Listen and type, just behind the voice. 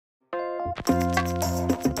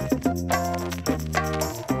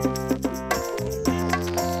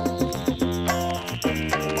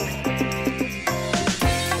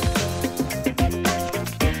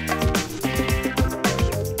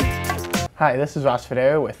Hi, this is Ross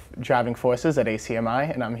Federa with Driving Forces at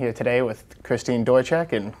ACMi, and I'm here today with Christine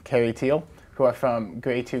Dorchak and Carey Theil, who are from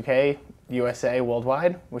GREY2K USA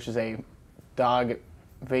WORLDWIDE, which is a dog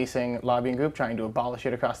racing lobbying group trying to abolish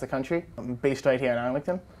it across the country. I'm based right here in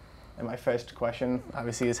Arlington, and my first question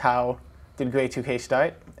obviously is, how did GREY2K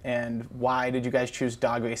start, and why did you guys choose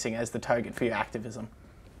dog racing as the target for your activism?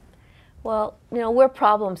 Well, we're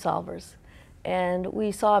problem solvers. And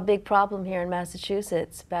we saw a big problem here in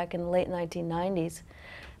Massachusetts back in the late 1990s.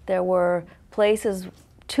 There were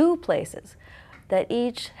two places, that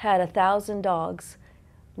each had 1,000 dogs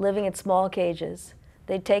living in small cages.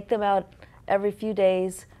 They'd take them out every few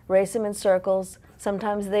days, race them in circles.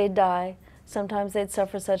 Sometimes they'd die. Sometimes they'd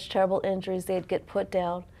suffer such terrible injuries they'd get put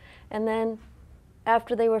down. And then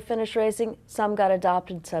after they were finished racing, some got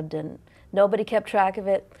adopted, some didn't. Nobody kept track of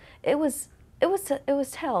it. It was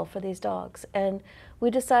hell for these dogs, and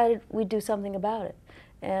we decided we'd do something about it.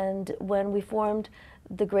 And when we formed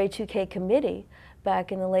the GREY2K committee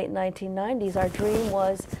back in the late 1990s, our dream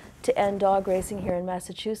was to end dog racing here in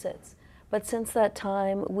Massachusetts. But since that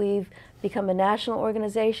time, we've become a national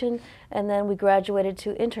organization, and then we graduated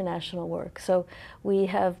to international work. So we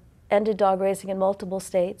have ended dog racing in multiple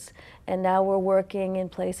states, and now we're working in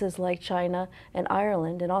places like China and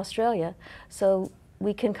Ireland and Australia. So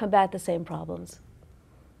we can combat the same problems.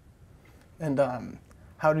 And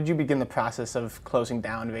how did you begin the process of closing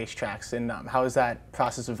down racetracks, and how has that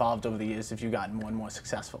process evolved over the years? Have you gotten more and more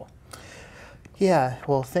successful? Yeah,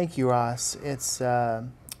 well, thank you, Ross. It's,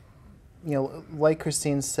 like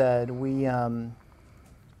Christine said, we, our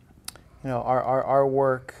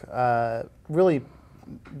work really,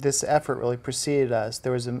 this effort really preceded us.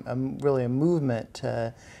 There was really a movement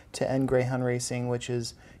to end greyhound racing, which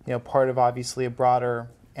is part of obviously a broader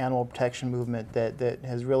animal protection movement that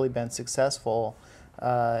has really been successful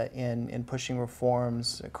in pushing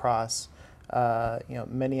reforms across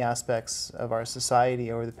many aspects of our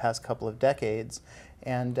society over the past couple of decades.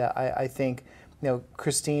 And I think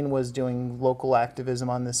Christine was doing local activism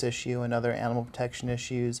on this issue and other animal protection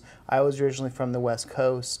issues. I was originally from the West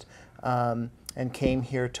Coast and came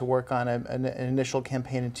here to work on an initial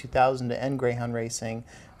campaign in 2000 to end greyhound racing,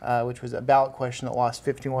 which was a ballot question that lost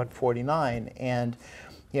 51-49, and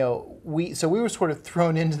we were sort of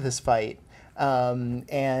thrown into this fight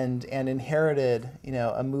and inherited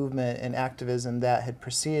a movement and activism that had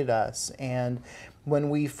preceded us. And when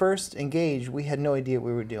we first engaged, we had no idea what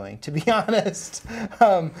we were doing, to be honest.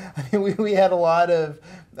 I mean, we had a lot of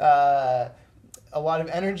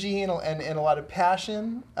energy and a lot of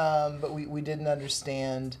passion, but we didn't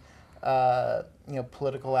understand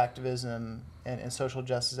political activism and social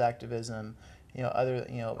justice activism, in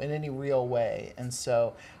any real way. And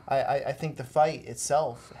so I think the fight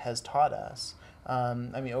itself has taught us. I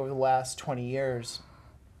mean, over the last 20 years,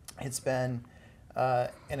 it's been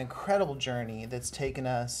an incredible journey that's taken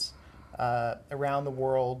us around the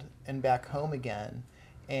world and back home again.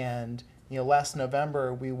 And last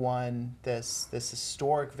November we won this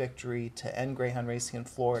historic victory to end greyhound racing in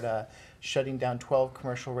Florida, shutting down 12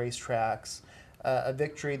 commercial racetracks. A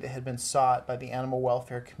victory that had been sought by the animal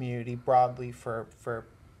welfare community broadly for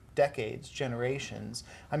decades, generations.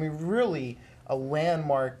 I mean, really a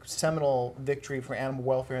landmark, seminal victory for animal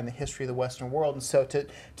welfare in the history of the Western world. And so to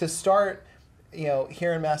start,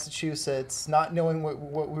 here in Massachusetts, not knowing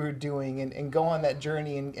what we were doing, and go on that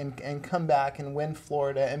journey and come back and win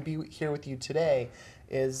Florida and be here with you today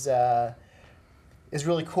is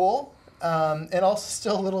really cool, and also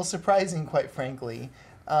still a little surprising, quite frankly.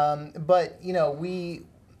 But we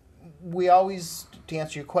always, to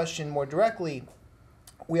answer your question more directly,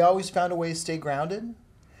 we always found a way to stay grounded.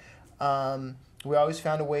 We always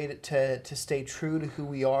found a way to stay true to who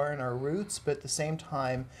we are and our roots, but at the same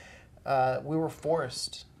time, we were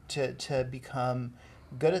forced to become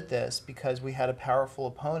good at this because we had a powerful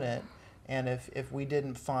opponent, and if we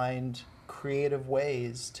didn't find creative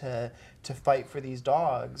ways to fight for these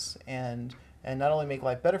dogs and not only make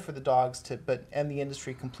life better for the dogs, but end the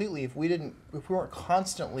industry completely. If we weren't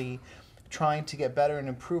constantly trying to get better and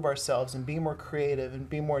improve ourselves and be more creative and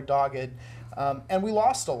be more dogged, and we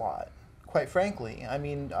lost a lot, quite frankly. I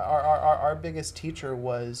mean, our biggest teacher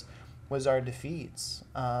was our defeats,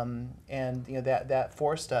 and that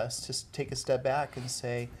forced us to take a step back and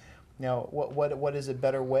say, what is a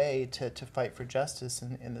better way to fight for justice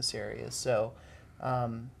in this area? So.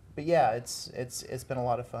 But yeah, it's been a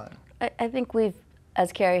lot of fun. I think we've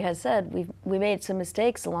as Carey has said, we made some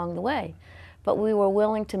mistakes along the way, but we were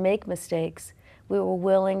willing to make mistakes. We were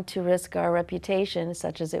willing to risk our reputation,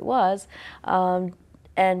 such as it was,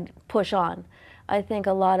 and push on. I think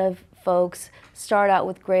a lot of folks start out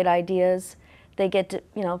with great ideas. They get to,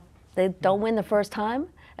 they don't win the first time,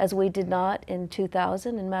 as we did not in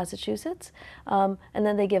 2000 in Massachusetts, and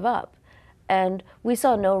then they give up. And we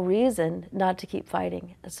saw no reason not to keep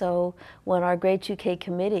fighting. So when our GREY2K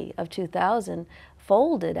committee of 2000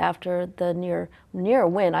 folded after the near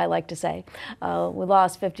win, I like to say, we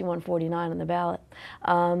lost 51-49 on the ballot,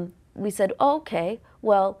 we said, oh, okay,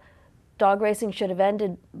 well, dog racing should have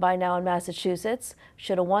ended by now in Massachusetts,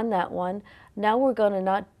 should have won that one. Now we're going to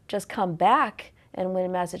not just come back and win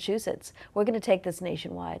in Massachusetts. We're going to take this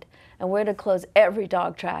nationwide, and we're going to close every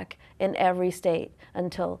dog track in every state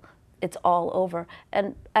until it's all over.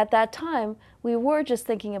 And at that time, we were just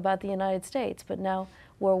thinking about the United States, but now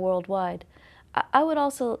we're worldwide. I would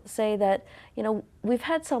also say that, we've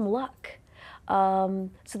had some luck. So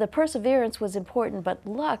the perseverance was important, but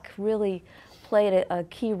luck really played a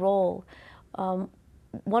key role.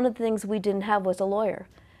 One of the things we didn't have was a lawyer,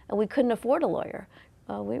 and we couldn't afford a lawyer.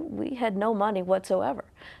 We had no money whatsoever.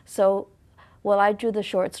 So, well, I drew the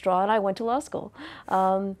short straw and I went to law school.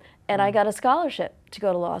 And I got a scholarship to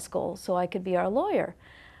go to law school so I could be our lawyer.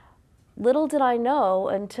 Little did I know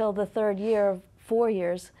until the third year of 4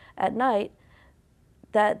 years at night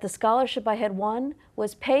that the scholarship I had won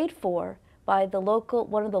was paid for by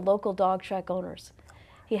one of the local dog track owners.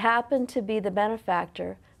 He happened to be the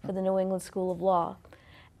benefactor for the New England School of Law.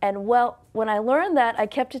 And well, when I learned that, I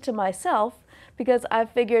kept it to myself because I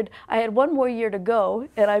figured I had one more year to go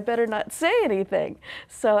and I better not say anything.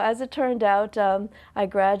 So as it turned out, I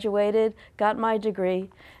graduated, got my degree,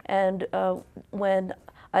 and when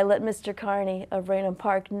I let Mr. Carney of Raynham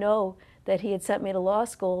Park know that he had sent me to law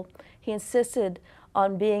school, he insisted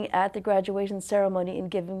on being at the graduation ceremony and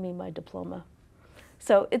giving me my diploma.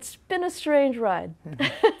 So it's been a strange ride.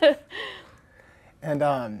 And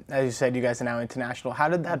as you said, you guys are now international. How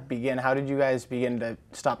did that begin? How did you guys begin to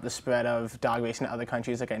stop the spread of dog racing in other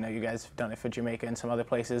countries? Like I know you guys have done it for Jamaica and some other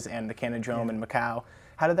places, and the Canadrome in Macau.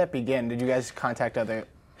 How did that begin? Did you guys contact other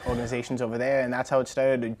organizations over there, and that's how it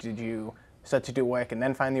started? Or did you start to do work and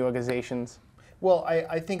then find the organizations? Well,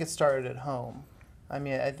 I think it started at home. I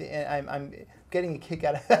mean, I'm getting a kick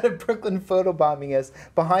out of Brooklyn photobombing us.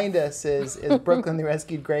 Behind us is Brooklyn, the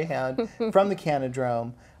rescued greyhound from the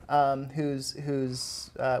Canadrome.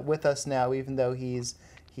 Who's with us now, even though he's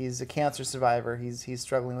a cancer survivor. He's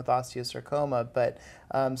struggling with osteosarcoma. But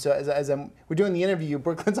so as we're doing the interview,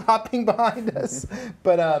 Brooklyn's hopping behind us.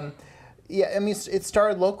 But yeah, I mean, it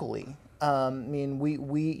started locally. I mean,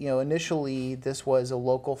 we initially this was a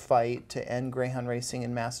local fight to end greyhound racing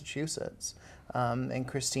in Massachusetts, and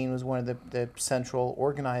Christine was one of the central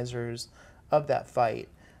organizers of that fight.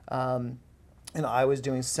 And I was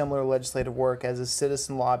doing similar legislative work as a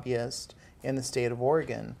citizen lobbyist in the state of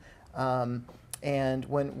Oregon. And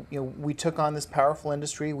when we took on this powerful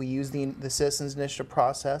industry, we used the Citizens Initiative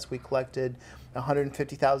process. We collected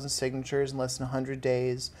 150,000 signatures in less than 100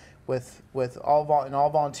 days with an all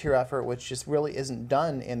volunteer effort, which just really isn't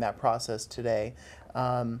done in that process today,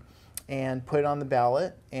 and put it on the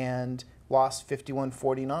ballot and lost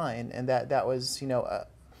 51-49. And that was,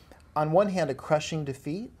 on one hand, a crushing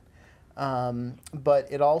defeat. But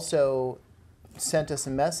it also sent us a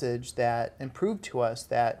message and proved to us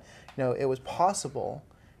that it was possible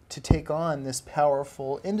to take on this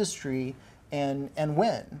powerful industry and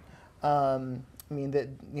win. I mean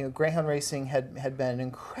that greyhound racing had been an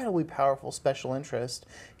incredibly powerful special interest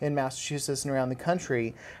in Massachusetts and around the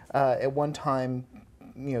country. At one time,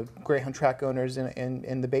 greyhound track owners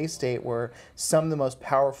in the Bay State were some of the most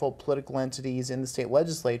powerful political entities in the state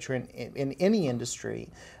legislature in any industry.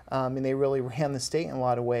 And they really ran the state in a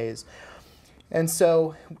lot of ways. And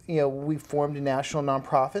so, we formed a national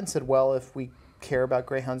nonprofit and said, well, if we care about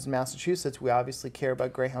greyhounds in Massachusetts, we obviously care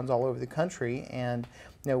about greyhounds all over the country. And,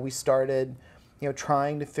 we started,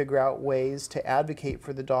 trying to figure out ways to advocate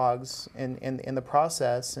for the dogs in the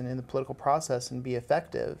process and in the political process and be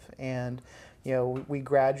effective. And, we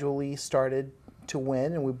gradually started to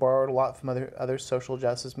win, and we borrowed a lot from other social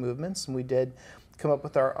justice movements, and we did come up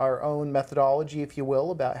with our own methodology, if you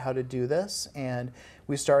will, about how to do this, and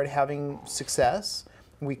we started having success.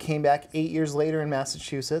 We came back 8 years later in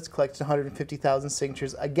Massachusetts, collected 150,000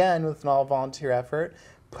 signatures, again with an all-volunteer effort,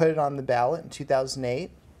 put it on the ballot in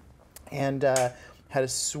 2008, and had a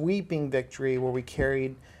sweeping victory where we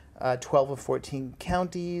carried 12 of 14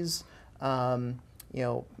 counties,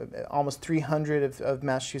 almost 300 of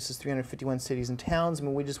Massachusetts' 351 cities and towns. I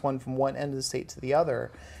mean, we just won from one end of the state to the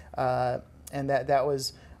other. that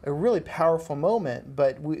was a really powerful moment.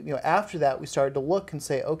 But after that, we started to look and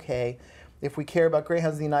say, okay, if we care about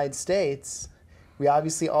greyhounds in the United States, we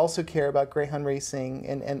obviously also care about greyhound racing,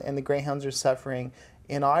 and the greyhounds are suffering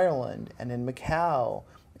in Ireland and in Macau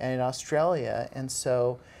and in Australia. And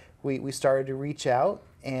so we started to reach out,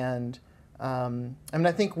 and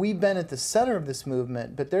I think we've been at the center of this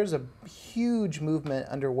movement, but there's a huge movement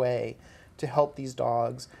underway to help these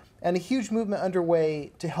dogs, and a huge movement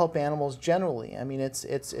underway to help animals generally. I mean,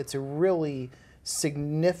 it's a really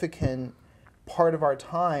significant part of our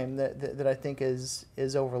time that I think is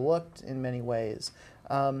overlooked in many ways.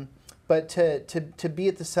 But to be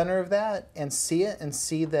at the center of that and see it, and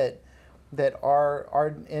see that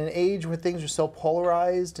our in an age where things are so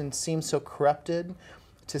polarized and seem so corrupted,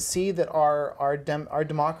 to see that our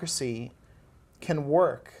democracy can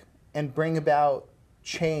work and bring about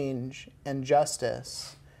change and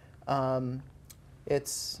justice,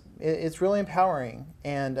 it's really empowering.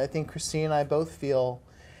 And I think Christine and I both feel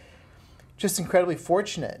just incredibly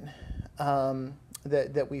fortunate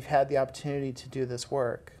that we've had the opportunity to do this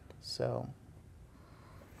work. So.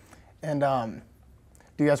 And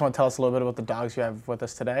do you guys want to tell us a little bit about the dogs you have with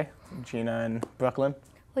us today, Gina and Brooklyn?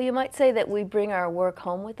 Well, you might say that we bring our work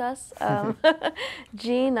home with us.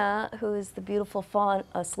 Gina, who is the beautiful fawn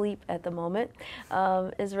asleep at the moment,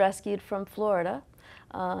 is rescued from Florida.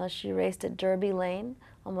 She raced at Derby Lane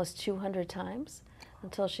almost 200 times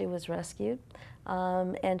until she was rescued.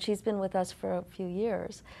 And she's been with us for a few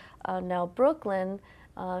years. Now Brooklyn,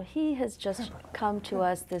 he has just come to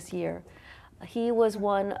us this year. He was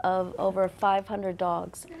one of over 500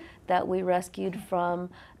 dogs that we rescued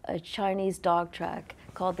from a Chinese dog track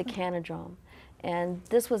called the Canodrome. And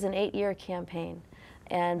this was an 8-year campaign.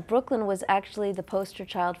 And Brooklyn was actually the poster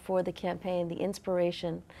child for the campaign, the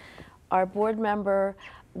inspiration. Our board member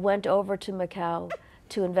went over to Macau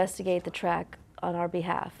to investigate the track on our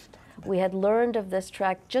behalf. We had learned of this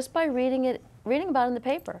track just by reading about it in the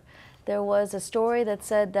paper. There was a story that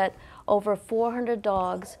said that over 400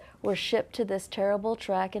 dogs were shipped to this terrible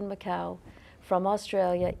track in Macau from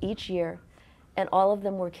Australia each year, and all of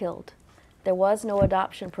them were killed. There was no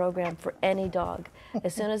adoption program for any dog.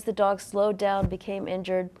 As soon as the dog slowed down, became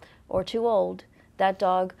injured, or too old, that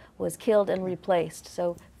dog was killed and replaced.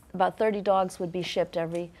 So about 30 dogs would be shipped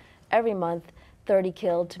every month, 30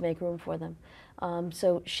 killed to make room for them.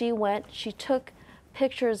 So she took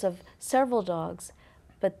pictures of several dogs,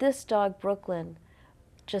 but this dog, Brooklyn,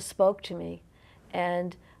 just spoke to me.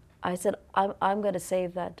 And I said, I'm going to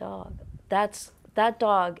save that dog. That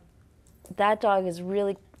dog has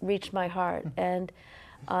really reached my heart. And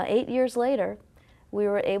 8 years later, we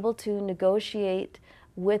were able to negotiate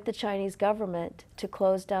with the Chinese government to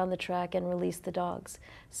close down the track and release the dogs.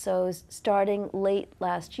 So starting late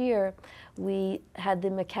last year, we had the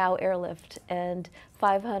Macau airlift, and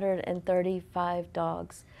 535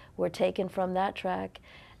 dogs were taken from that track,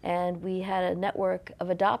 and we had a network of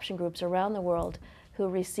adoption groups around the world who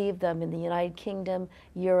received them in the United Kingdom,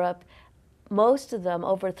 Europe. Most of them,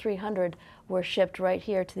 over 300, were shipped right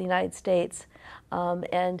here to the United States,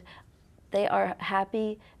 and they are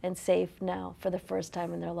happy and safe now for the first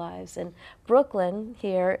time in their lives. And Brooklyn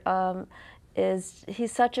here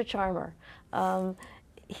he's such a charmer. I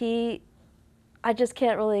just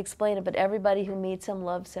can't really explain it, but everybody who meets him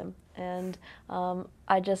loves him. And I'm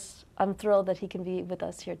thrilled that he can be with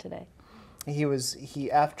us here today.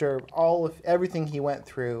 After everything he went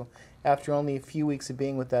through, after only a few weeks of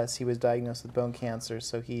being with us, he was diagnosed with bone cancer.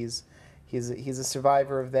 So he's a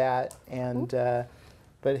survivor of that, and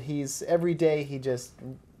but every day he just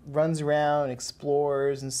runs around,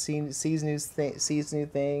 explores, and sees new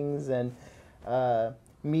things, and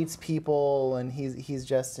meets people, and he's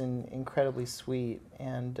just incredibly sweet.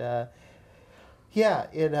 And yeah,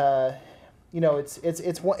 it's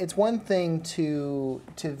one thing to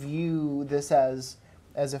view this as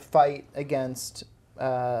a fight against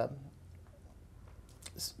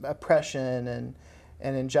oppression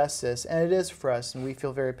and injustice, and it is for us, and we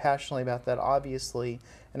feel very passionately about that, obviously.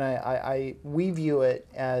 And we view it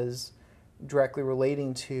as directly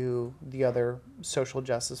relating to the other social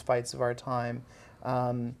justice fights of our time.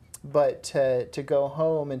 But to go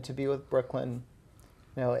home and to be with Brooklyn,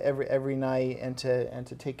 every night, and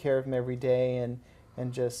to take care of him every day, and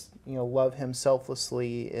just love him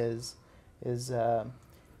selflessly is it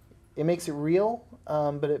makes it real,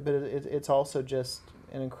 but it's also just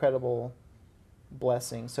an incredible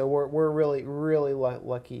blessing. So we're really, really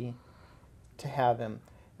lucky to have him.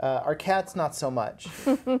 Our cat's not so much.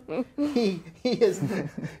 He's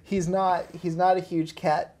not a huge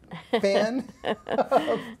cat fan.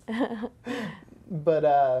 But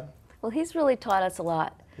well, he's really taught us a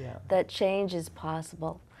lot. Yeah. that change is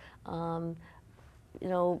possible. You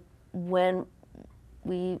know, when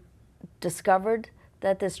we discovered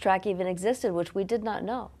that this track even existed, which we did not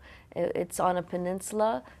know. It's on a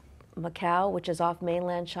peninsula, Macau, which is off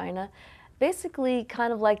mainland China, basically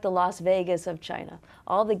kind of like the Las Vegas of China.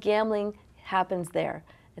 All the gambling happens there.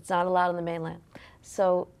 It's not allowed on the mainland.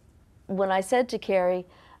 So when I said to Carey,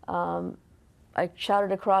 I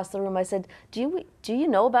shouted across the room, I said, do you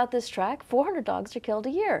know about this track? 400 dogs are killed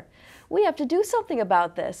a year. We have to do something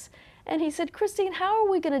about this. And he said, Christine, how are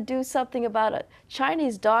we going to do something about a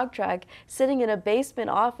Chinese dog track sitting in a basement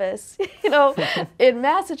office, you know, in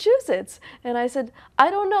Massachusetts? And I said, I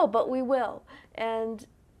don't know, but we will. And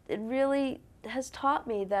it really has taught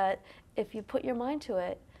me that if you put your mind to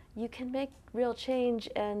it, you can make real change.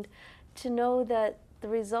 And to know that the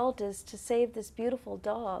result is to save this beautiful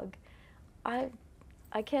dog, I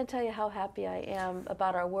can't tell you how happy I am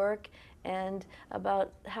about our work and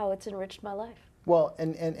about how it's enriched my life. Well,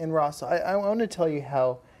 and Ross, I want to tell you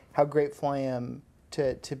how grateful I am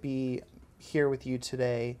to be here with you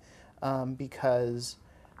today, because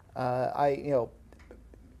in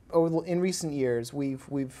recent years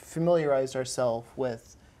we've familiarized ourselves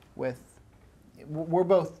with we're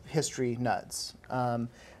both history nuts,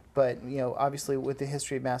 but obviously with the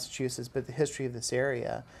history of Massachusetts, but the history of this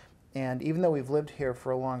area. And even though we've lived here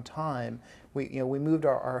for a long time, we moved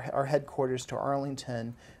our headquarters to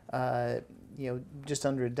Arlington, just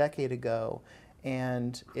under a decade ago,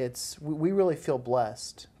 and we really feel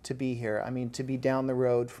blessed to be here. I mean, to be down the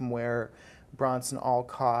road from where Bronson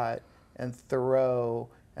Alcott and Thoreau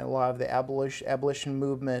and a lot of the abolition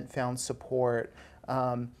movement found support.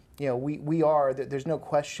 There's no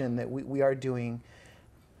question that we are doing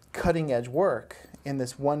cutting edge work in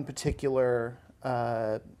this one particular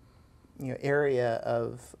area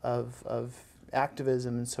of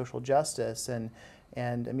activism and social justice, and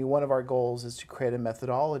I mean, one of our goals is to create a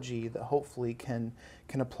methodology that hopefully can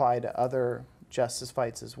apply to other justice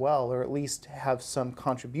fights as well, or at least have some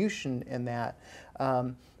contribution in that.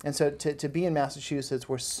 And so to be in Massachusetts,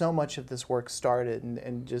 where so much of this work started,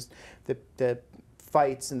 and just the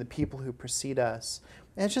fights and the people who precede us,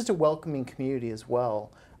 and it's just a welcoming community as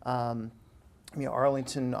well.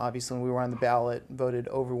 Arlington, obviously, when we were on the ballot, voted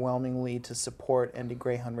overwhelmingly to support ending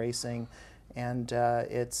greyhound racing, and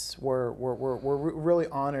we're really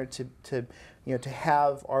honored to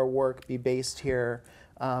have our work be based here.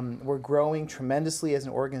 We're growing tremendously as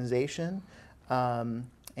an organization, and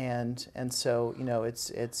so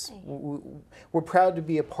we're proud to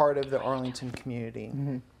be a part of the Arlington community.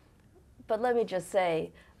 Mm-hmm. But let me just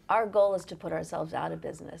say, our goal is to put ourselves out of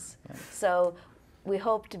business. Yeah. So we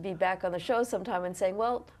hope to be back on the show sometime and saying,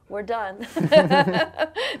 well, we're done.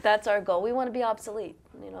 That's our goal. We want to be obsolete.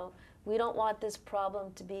 We don't want this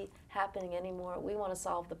problem to be happening anymore. We want to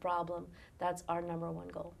solve the problem. That's our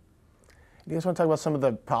 #1 goal. Do you guys want to talk about some of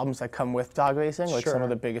the problems that come with dog racing? Like Sure. Some of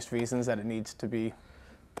the biggest reasons that it needs to be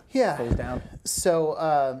closed down?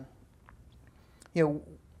 So,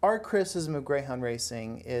 our criticism of greyhound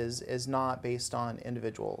racing is not based on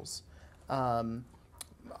individuals.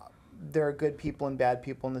 There are good people and bad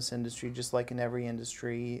people in this industry, just like in every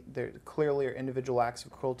industry. There clearly are individual acts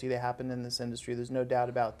of cruelty that happen in this industry. There's no doubt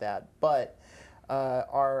about that. But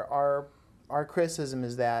our criticism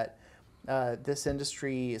is that this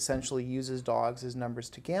industry essentially uses dogs as numbers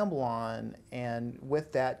to gamble on, and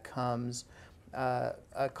with that comes a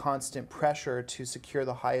constant pressure to secure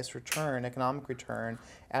the highest return, economic return,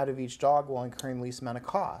 out of each dog while incurring the least amount of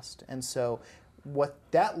cost. And so what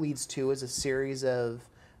that leads to is a series of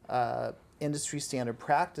industry standard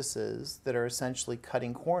practices that are essentially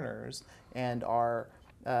cutting corners and are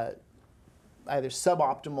either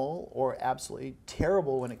suboptimal or absolutely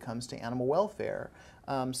terrible when it comes to animal welfare.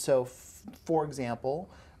 For example,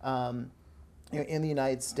 in the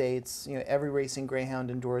United States, every racing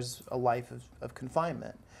greyhound endures a life of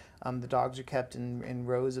confinement. The dogs are kept in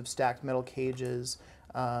rows of stacked metal cages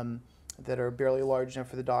that are barely large enough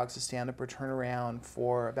for the dogs to stand up or turn around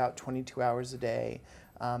for about 22 hours a day.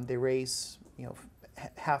 They race,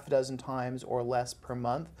 half a dozen times or less per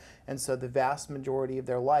month, and so the vast majority of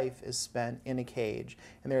their life is spent in a cage.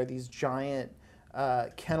 And there are these giant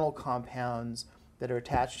kennel compounds that are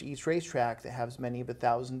attached to each racetrack that have as many as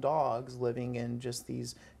 1,000 dogs living in just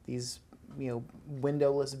these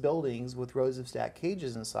windowless buildings with rows of stacked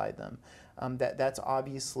cages inside them. That's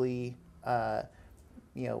obviously not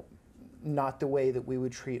the way that we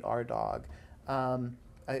would treat our dog. A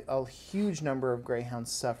huge number of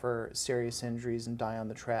greyhounds suffer serious injuries and die on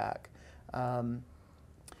the track. We're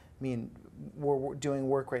doing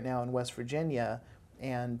work right now in West Virginia,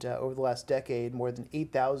 and over the last decade, more than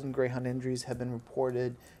 8,000 greyhound injuries have been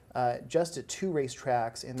reported just at 2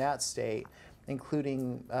 racetracks in that state,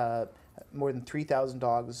 including more than 3,000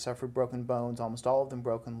 dogs suffered broken bones, almost all of them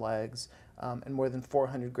broken legs, and more than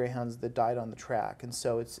 400 greyhounds that died on the track. And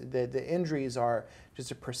so it's the injuries are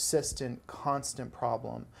just a persistent, constant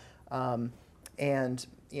problem. And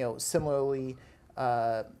similarly,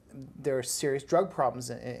 there are serious drug problems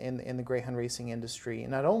in the greyhound racing industry.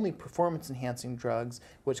 And not only performance-enhancing drugs,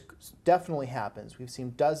 which definitely happens. We've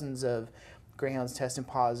seen dozens of greyhounds testing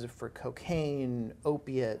positive for cocaine,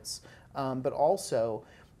 opiates, but also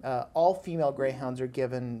all female greyhounds are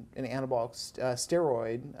given an anabolic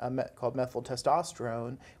steroid called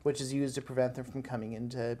methyltestosterone, which is used to prevent them from coming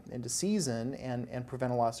into season and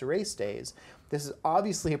prevent a loss of race days. This is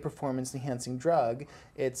obviously a performance-enhancing drug.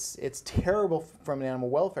 It's terrible from an animal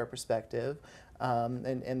welfare perspective,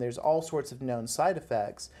 and there's all sorts of known side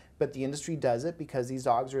effects. But the industry does it because these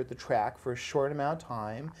dogs are at the track for a short amount of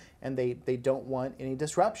time, and they don't want any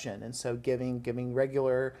disruption. And so giving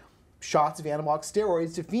regular shots of anabolic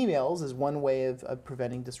steroids to females is one way of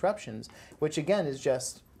preventing disruptions, which again is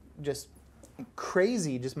just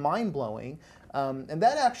crazy, just mind-blowing. And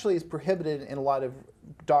that actually is prohibited in a lot of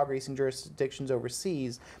dog racing jurisdictions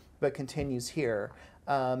overseas, but continues here.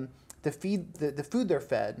 The food they're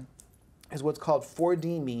fed is what's called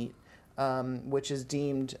 4D meat, which is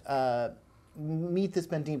deemed meat that's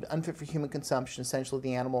been deemed unfit for human consumption. Essentially,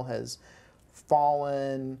 the animal has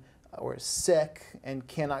fallen or is sick and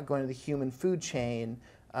cannot go into the human food chain.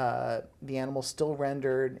 The animal's still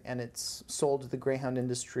rendered, and it's sold to the greyhound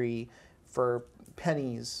industry for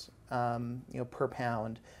pennies, per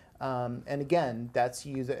pound. And again, that's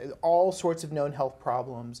used all sorts of known health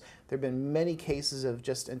problems. There have been many cases of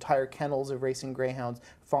just entire kennels of racing greyhounds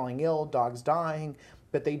falling ill, dogs dying,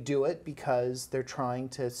 but they do it because they're trying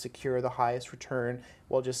to secure the highest return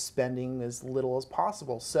while just spending as little as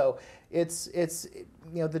possible. So it's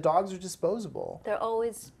the dogs are disposable. They're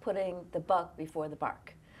always putting the buck before the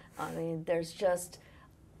bark. I mean, there's just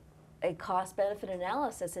a cost-benefit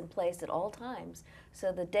analysis in place at all times.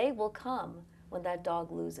 So the day will come when that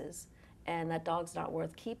dog loses, and that dog's not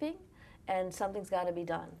worth keeping, and something's got to be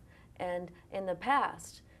done. And in the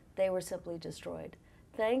past, they were simply destroyed.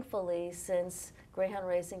 Thankfully, since greyhound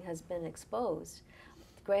racing has been exposed,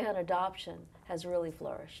 greyhound adoption has really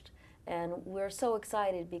flourished. And we're so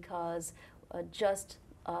excited because just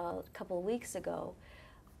a couple of weeks ago,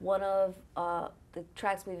 one of the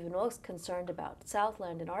tracks we've been most concerned about,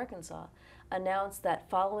 Southland in Arkansas, announced that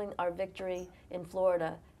following our victory in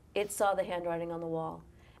Florida, it saw the handwriting on the wall,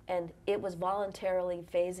 and it was voluntarily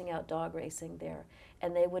phasing out dog racing there,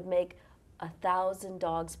 and they would make 1,000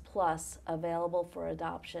 dogs plus available for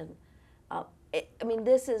adoption. I mean,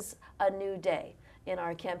 this is a new day in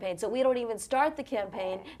our campaign. So we don't even start the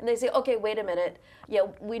campaign, and they say, okay, wait a minute, yeah,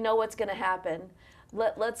 we know what's going to happen.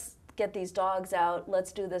 Let's get these dogs out.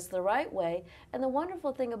 Let's do this the right way. And the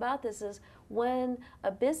wonderful thing about this is when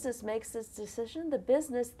a business makes this decision, the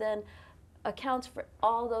business then accounts for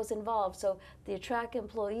all those involved. So the attract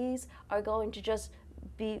employees are going to just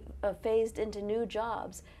be phased into new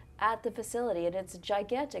jobs at the facility, and it's a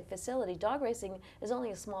gigantic facility. Dog racing is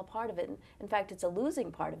only a small part of it. In fact, it's a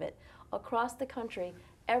losing part of it. Across the country,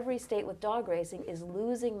 every state with dog racing is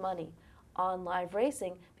losing money on live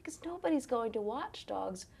racing because nobody's going to watch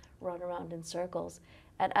dogs run around in circles.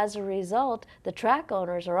 And as a result, the track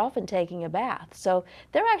owners are often taking a bath. So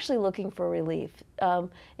they're actually looking for relief.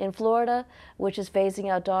 In Florida, which is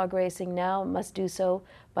phasing out dog racing now, must do so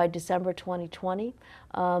by December 2020.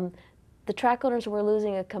 The track owners were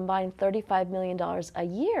losing a combined $35 million a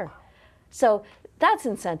year. So that's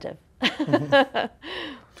incentive. I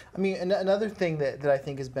mean, another thing that I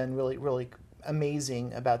think has been really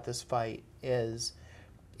amazing about this fight is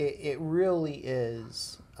it really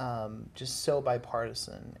is just so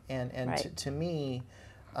bipartisan. And right. to me,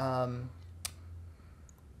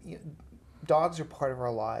 dogs are part of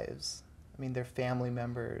our lives. I mean, they're family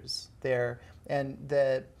members.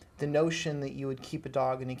 The notion that you would keep a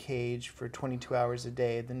dog in a cage for 22 hours a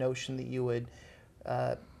day, the notion that you would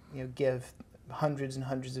give hundreds and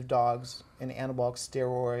hundreds of dogs an anabolic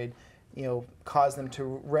steroid, cause them to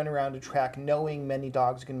run around a track knowing many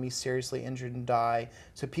dogs are going to be seriously injured and die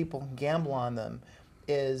so people can gamble on them,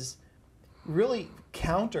 is really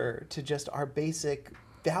counter to just our basic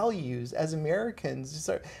values as Americans, just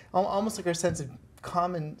almost like our sense of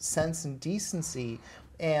common sense and decency.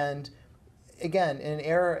 And again, in an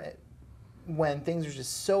era when things are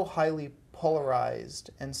just so highly polarized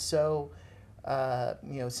and so,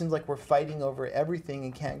 it seems like we're fighting over everything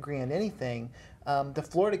and can't agree on anything, the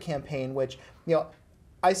Florida campaign, which,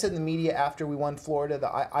 I said in the media after we won Florida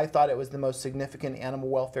that I thought it was the most significant animal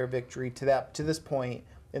welfare victory to this point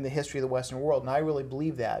in the history of the Western world, and I really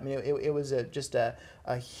believe that. I mean, it was just a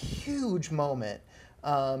huge moment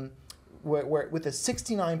where with a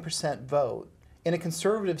 69% vote in a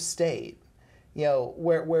conservative state,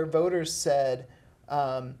 where voters said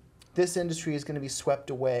this industry is going to be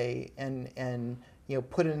swept away and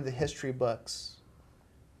put into the history books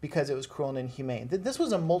because it was cruel and inhumane. This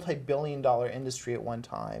was a multi-billion-dollar industry at one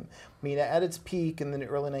time. I mean, at its peak in the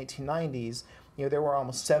early 1990s, there were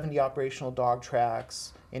almost 70 operational dog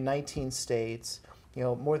tracks in 19 states,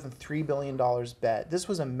 more than $3 billion bet. This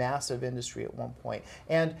was a massive industry at one point.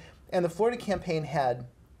 And the Florida campaign had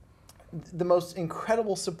the most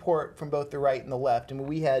incredible support from both the right and the left. I mean,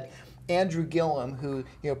 we had Andrew Gillum, who,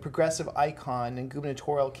 progressive icon and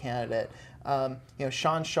gubernatorial candidate,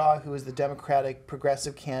 Sean Shaw, who is the Democratic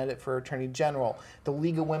progressive candidate for Attorney General, the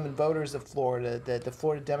League of Women Voters of Florida, the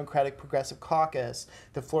Florida Democratic Progressive Caucus,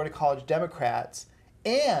 the Florida College Democrats,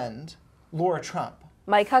 and Laura Trump.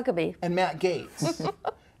 Mike Huckabee. And Matt Gaetz.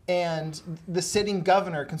 And the sitting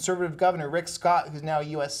governor, conservative governor, Rick Scott, who's now a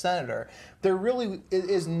U.S. Senator. There really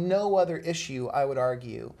is no other issue, I would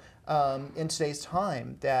argue, in today's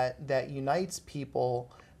time that unites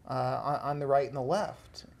people on the right and the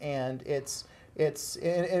left, and it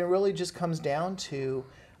really just comes down to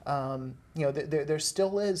there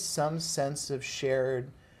still is some sense of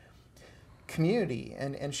shared community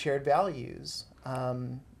and shared values.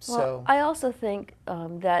 Well, I also think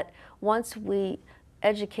that once we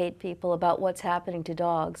educate people about what's happening to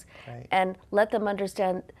dogs, right, and let them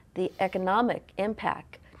understand the economic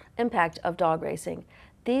impact of dog racing,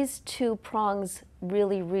 these two prongs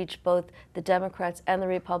really reach both the Democrats and the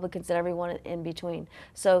Republicans and everyone in between.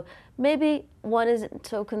 So maybe one isn't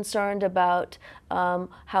so concerned about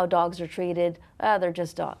how dogs are treated. They're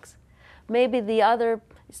just dogs. Maybe the other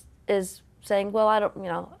is saying, well, I don't,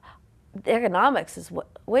 the economics is,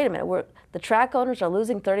 wait a minute, the track owners are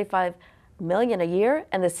losing $35 million a year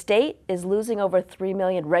and the state is losing over $3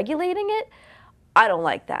 million regulating it? I don't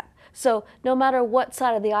like that. So no matter what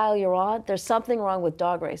side of the aisle you're on, there's something wrong with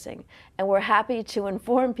dog racing. And we're happy to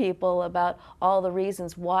inform people about all the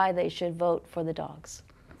reasons why they should vote for the dogs.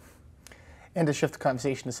 And to shift the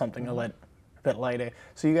conversation to something a bit lighter.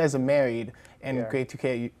 So you guys are married, and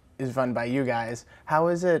GREY2K is run by you guys.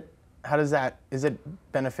 Is it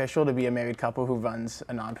beneficial to be a married couple who runs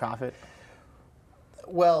a nonprofit?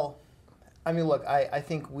 Well, I mean, look, I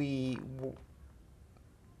think we...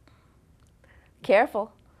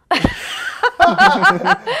 Careful.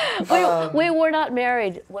 We were not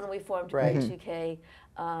married when we formed GREY2K.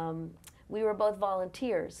 We were both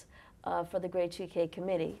volunteers for the GREY2K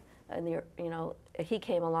committee, and he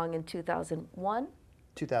came along in 2001.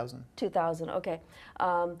 2000. 2000. Okay.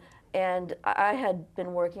 And I had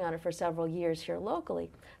been working on it for several years here locally.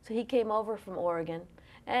 So he came over from Oregon,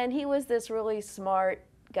 and he was this really smart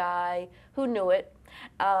guy who knew it.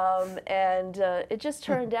 It just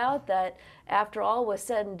turned out that after all was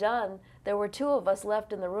said and done, there were two of us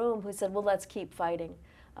left in the room who said, well, let's keep fighting.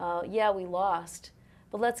 Yeah, we lost,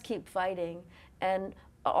 but let's keep fighting. And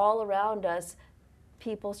all around us,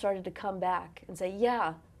 people started to come back and say,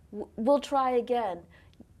 yeah, we'll try again.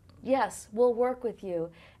 Yes, we'll work with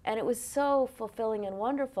you. And it was so fulfilling and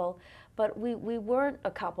wonderful, but we weren't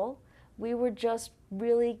a couple. We were just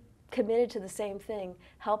really committed to the same thing,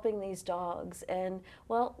 helping these dogs. And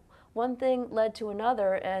well, one thing led to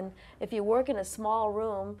another, and if you work in a small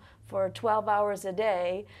room for 12 hours a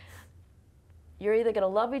day, you're either going to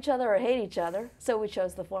love each other or hate each other, so we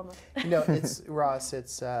chose the former. It's, Ross,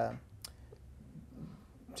 it's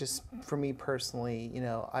just for me personally,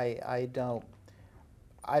 I don't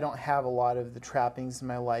have a lot of the trappings in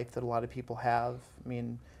my life that a lot of people have. I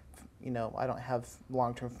mean, I don't have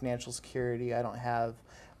long-term financial security,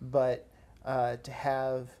 but to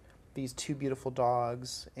have these two beautiful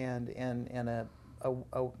dogs and an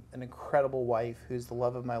incredible wife who's the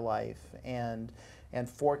love of my life, and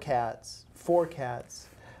four cats,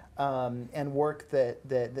 and work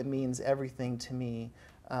that means everything to me,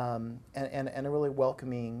 and a really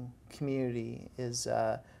welcoming community is,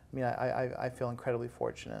 I feel incredibly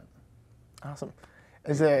fortunate. Awesome.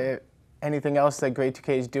 Is there anything else that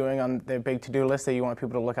GREY2K is doing on their big to-do list that you want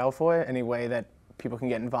people to look out for? Any way that people can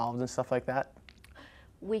get involved and stuff like that?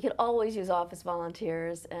 We could always use office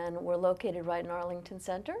volunteers, and we're located right in Arlington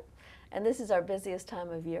Center. And this is our busiest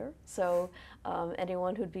time of year. So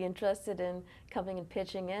anyone who'd be interested in coming and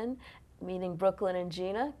pitching in, meeting Brooklyn and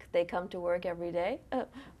Gina, they come to work every day.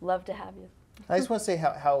 Love to have you. I just want to say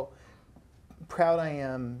how proud I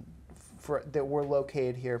am that we're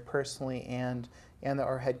located here personally, and that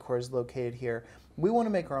our headquarters is located here. we want to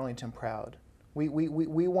make Arlington proud. We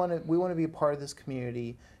want to be a part of this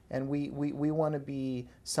community, and we want to be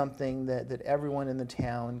something that everyone in the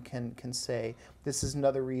town can say, this is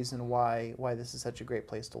another reason why this is such a great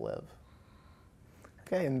place to live.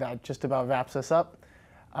 Okay, and that just about wraps us up.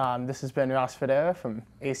 This has been Ross Federa from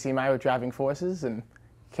ACMi with Driving Forces, and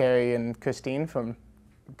Carey and Christine from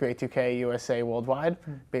GREY2K USA Worldwide,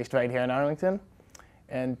 based right here in Arlington.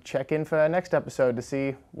 And check in for our next episode to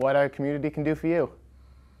see what our community can do for you.